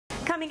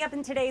Coming up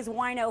in today's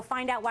Wino,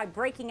 find out why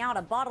breaking out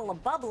a bottle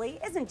of bubbly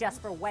isn't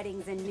just for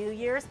weddings and New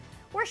Year's.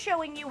 We're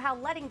showing you how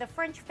letting the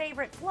French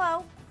favorite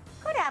flow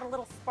could add a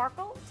little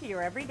sparkle to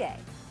your everyday.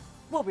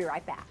 We'll be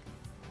right back.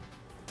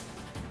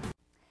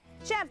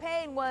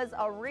 Champagne was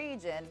a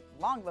region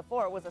long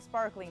before it was a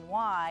sparkling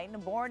wine,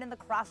 born in the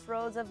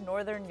crossroads of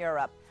Northern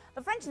Europe.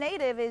 The French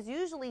native is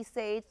usually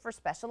saved for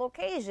special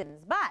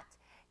occasions, but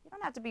you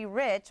don't have to be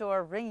rich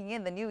or ringing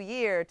in the new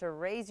year to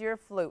raise your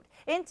flute.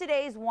 In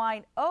today's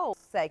Wine O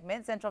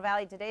segment, Central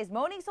Valley Today's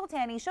Monique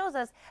Soltani shows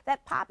us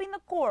that popping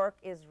the cork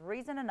is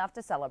reason enough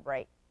to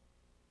celebrate.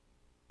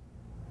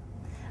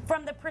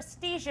 From the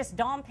prestigious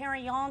Dom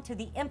Perignon to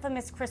the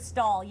infamous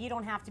Cristal, you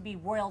don't have to be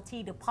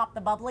royalty to pop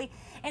the bubbly.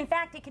 In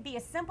fact, it could be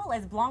as simple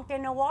as Blanc de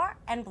Noir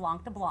and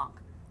Blanc de Blanc,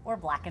 or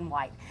black and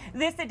white.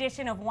 This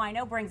edition of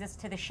Wino brings us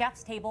to the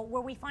chef's table,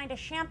 where we find a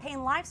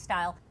champagne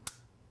lifestyle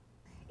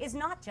is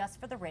not just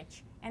for the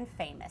rich and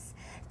famous.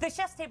 The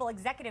Chef's Table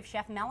executive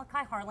chef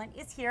Malachi Harlan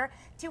is here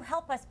to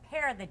help us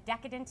pair the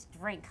decadent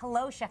drink.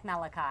 Hello, Chef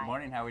Malachi. Good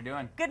morning, how are we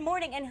doing? Good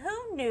morning, and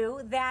who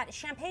knew that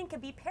champagne could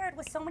be paired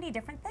with so many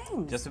different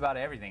things? Just about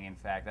everything, in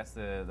fact. That's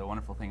the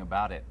wonderful thing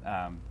about it.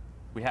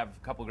 We have a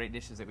couple great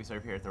dishes that we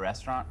serve here at the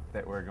restaurant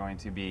that we're going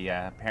to be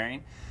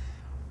pairing.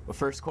 The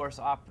first course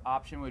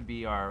option would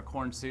be our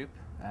corn soup,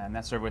 and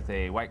that's served with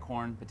a white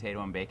corn,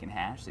 potato, and bacon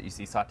hash that you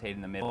see sauteed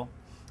in the middle.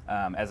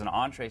 As an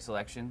entree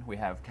selection, we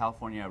have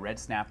California red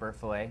snapper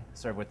fillet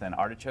served with an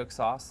artichoke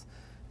sauce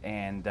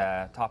and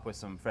topped with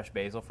some fresh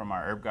basil from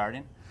our herb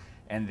garden.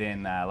 And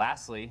then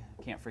lastly,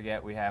 can't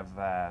forget, we have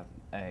a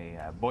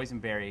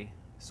boysenberry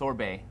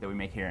sorbet that we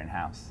make here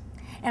in-house.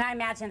 And I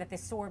imagine that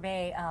this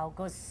sorbet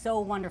goes so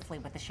wonderfully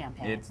with the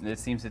champagne. It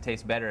seems to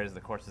taste better as the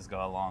courses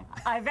go along.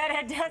 I bet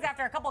it does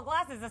after a couple of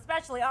glasses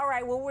especially. All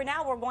right, well, we're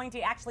going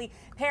to actually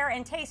pair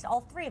and taste all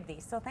three of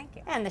these, so thank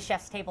you. And the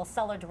Chef's Table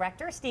Cellar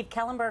Director, Steve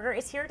Kellenberger,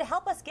 is here to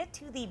help us get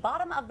to the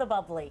bottom of the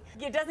bubbly.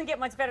 It doesn't get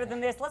much better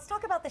than this. Let's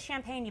talk about the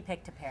champagne you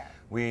picked to pair.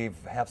 We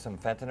have some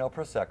Fentanyl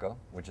Prosecco,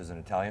 which is an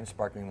Italian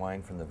sparkling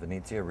wine from the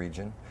Venezia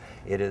region.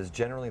 It is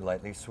generally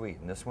lightly sweet,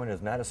 and this one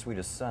is not as sweet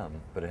as some,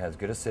 but it has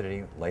good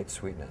acidity, light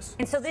sweetness.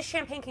 And so this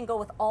champagne can go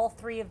with all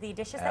three of the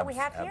dishes that we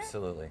have here?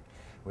 Absolutely.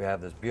 We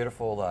have this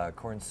beautiful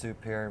corn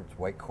soup here. It's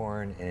white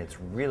corn, and it's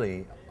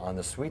really on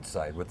the sweet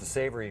side with the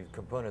savory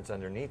components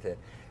underneath it,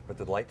 but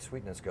the light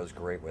sweetness goes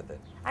great with it.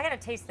 I got to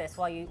taste this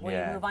while you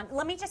move on.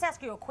 Let me just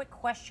ask you a quick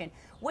question.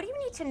 What do you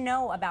need to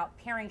know about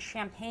pairing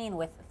champagne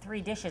with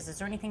three dishes? Is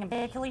there anything in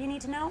particular you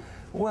need to know?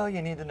 Well,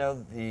 you need to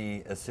know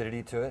the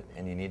acidity to it,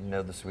 and you need to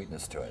know the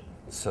sweetness to it.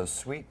 So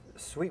sweet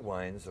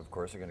wines, of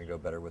course, are going to go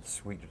better with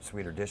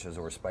sweeter dishes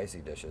or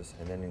spicy dishes,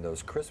 and then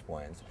those crisp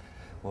wines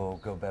will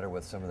go better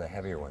with some of the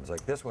heavier ones.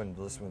 Like this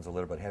one's a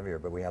little bit heavier,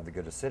 but we have the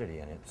good acidity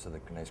in it, so the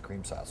nice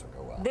cream sauce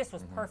will go well. This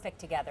was perfect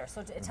together.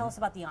 So tell us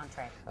about the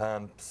entree.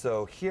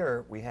 So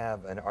here we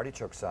have an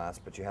artichoke sauce,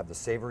 but you have the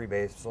savory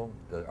basil.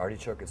 The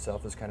artichoke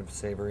itself is kind of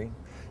savory.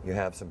 You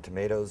have some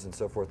tomatoes and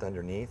so forth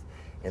underneath,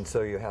 and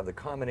so you have the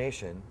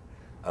combination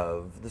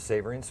of the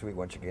savory and sweet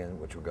once again,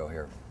 which will go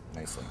here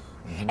nicely.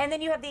 And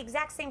then you have the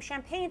exact same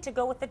champagne to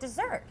go with the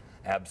dessert.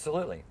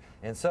 Absolutely.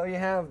 And so you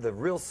have the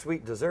real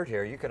sweet dessert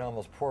here. You could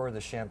almost pour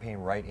the champagne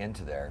right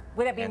into there.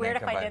 Would that be weird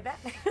if I did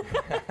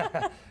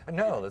that?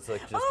 No, it's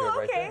like just do it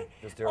right there.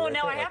 Just do it right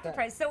now there I have to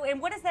try. So, and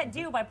what does that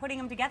do by putting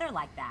them together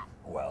like that?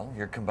 Well,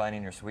 you're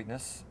combining your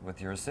sweetness with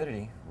your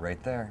acidity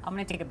right there. I'm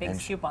going to take a big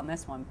scoop on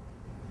this one.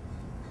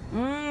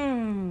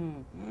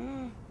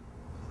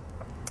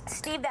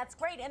 Steve, that's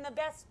great. And the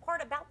best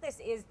part about this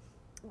is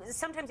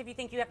sometimes if you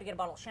think you have to get a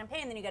bottle of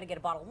champagne, then you got to get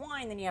a bottle of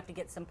wine, then you have to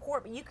get some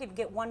port, but you could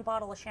get one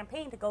bottle of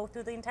champagne to go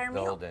through the entire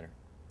meal. The whole dinner.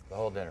 The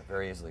whole dinner.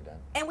 Very easily done.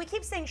 And we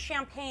keep saying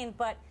champagne,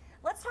 but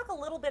let's talk a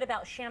little bit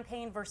about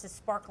champagne versus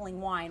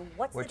sparkling wine.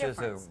 What's the difference?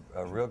 Which is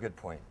a real good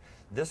point.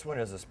 This one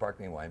is a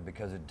sparkling wine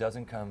because it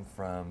doesn't come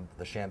from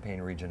the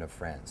Champagne region of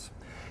France.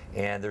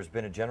 And there's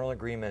been a general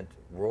agreement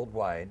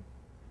worldwide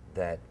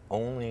that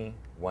only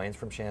wines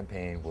from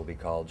Champagne will be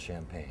called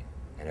champagne,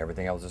 and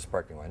everything else is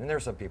sparkling wine. And there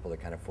are some people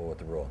that kind of fool with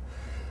the rule.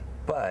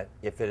 But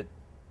if it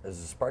is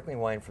a sparkling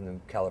wine from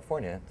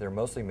California, they're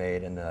mostly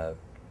made in the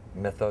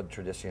méthode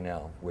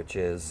traditionnelle, which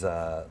is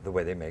the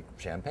way they make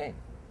champagne.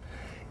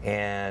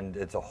 And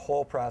it's a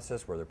whole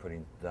process where they're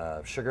putting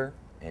sugar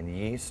and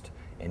yeast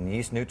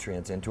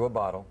nutrients into a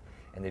bottle,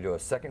 and they do a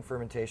second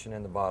fermentation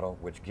in the bottle,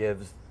 which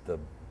gives the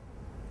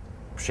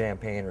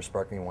champagne or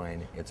sparkling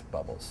wine its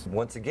bubbles.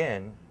 Once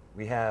again,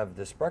 we have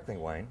the sparkling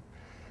wine,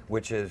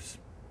 which is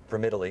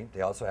from Italy.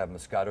 They also have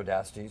Moscato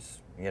d'Astis,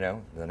 you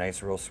know, the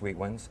nice real sweet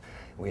ones.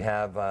 We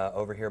have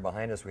over here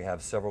behind us, we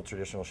have several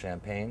traditional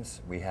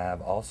champagnes. We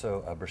have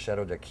also a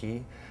Brachetto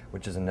d'Acqui,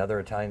 which is another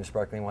Italian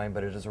sparkling wine,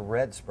 but it is a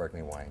red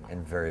sparkling wine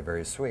and very,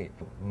 very sweet.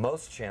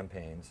 Most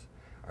champagnes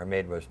are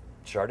made with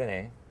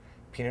Chardonnay,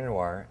 Pinot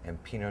Noir,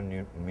 and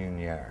Pinot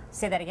Meunier.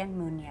 Say that again,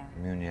 Meunier.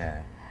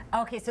 Meunier.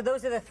 Okay, so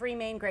those are the three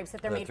main grapes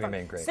that they're made from.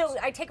 Main grapes. So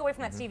I take away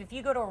from that, Steve, if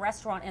you go to a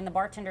restaurant and the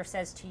bartender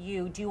says to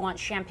you, do you want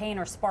champagne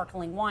or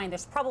sparkling wine,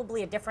 there's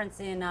probably a difference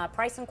in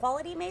price and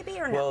quality, maybe,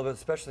 or no? Well,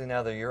 especially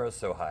now the euro's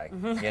so high,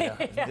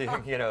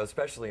 you know,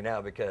 especially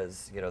now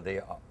because, you know,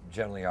 they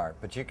generally are.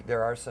 But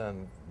there are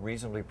some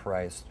reasonably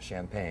priced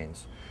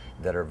champagnes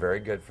that are very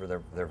good for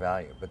their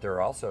value. But there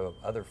are also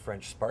other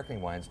French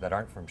sparkling wines that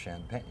aren't from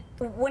Champagne.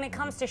 When it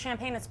comes to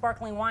champagne and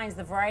sparkling wines,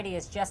 the variety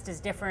is just as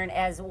different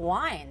as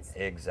wines.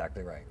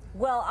 Exactly right.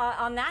 Well,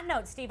 on that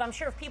note, Steve, I'm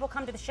sure if people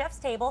come to the chef's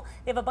table,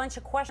 they have a bunch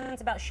of questions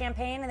about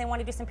champagne and they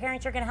want to do some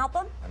pairings, you're going to help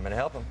them? I'm going to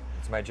help them.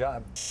 It's my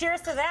job. Cheers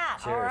to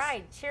that. Cheers. All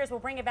right. Cheers. We'll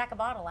bring you back a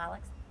bottle,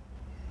 Alex.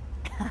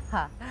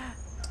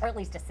 Or at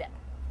least a sip.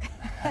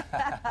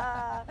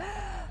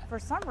 For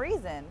some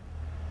reason,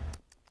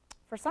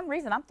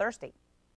 I'm thirsty.